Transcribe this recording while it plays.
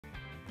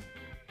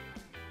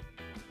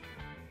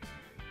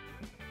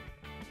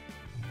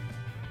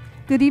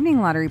Good evening,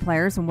 lottery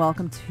players, and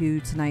welcome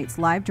to tonight's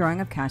live drawing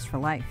of Cash for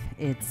Life.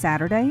 It's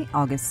Saturday,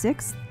 August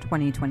 6th,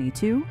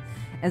 2022.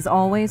 As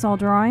always, all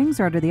drawings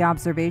are under the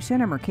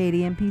observation of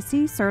Mercadian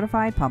PC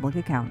certified public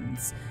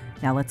accountants.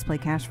 Now let's play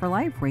Cash for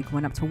Life, where you can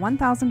win up to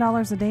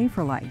 $1,000 a day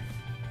for life.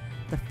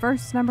 The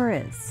first number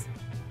is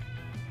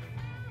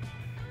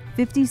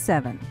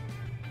 57.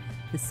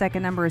 The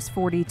second number is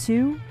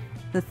 42.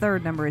 The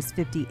third number is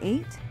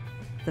 58.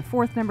 The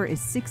fourth number is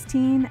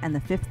 16, and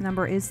the fifth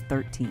number is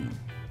 13.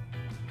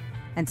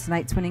 And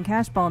tonight's winning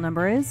cash ball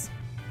number is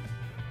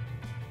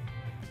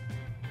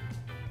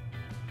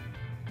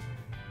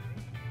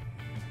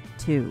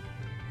 2.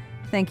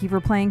 Thank you for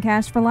playing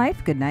Cash for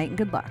Life. Good night and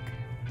good luck.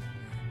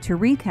 To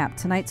recap,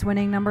 tonight's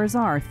winning numbers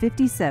are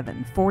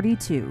 57,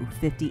 42,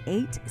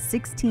 58,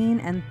 16,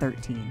 and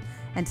 13.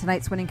 And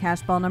tonight's winning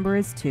cash ball number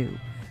is 2.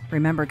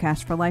 Remember,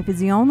 Cash for Life is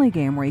the only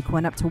game where you can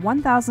win up to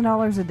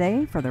 $1,000 a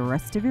day for the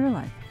rest of your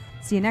life.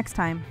 See you next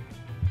time.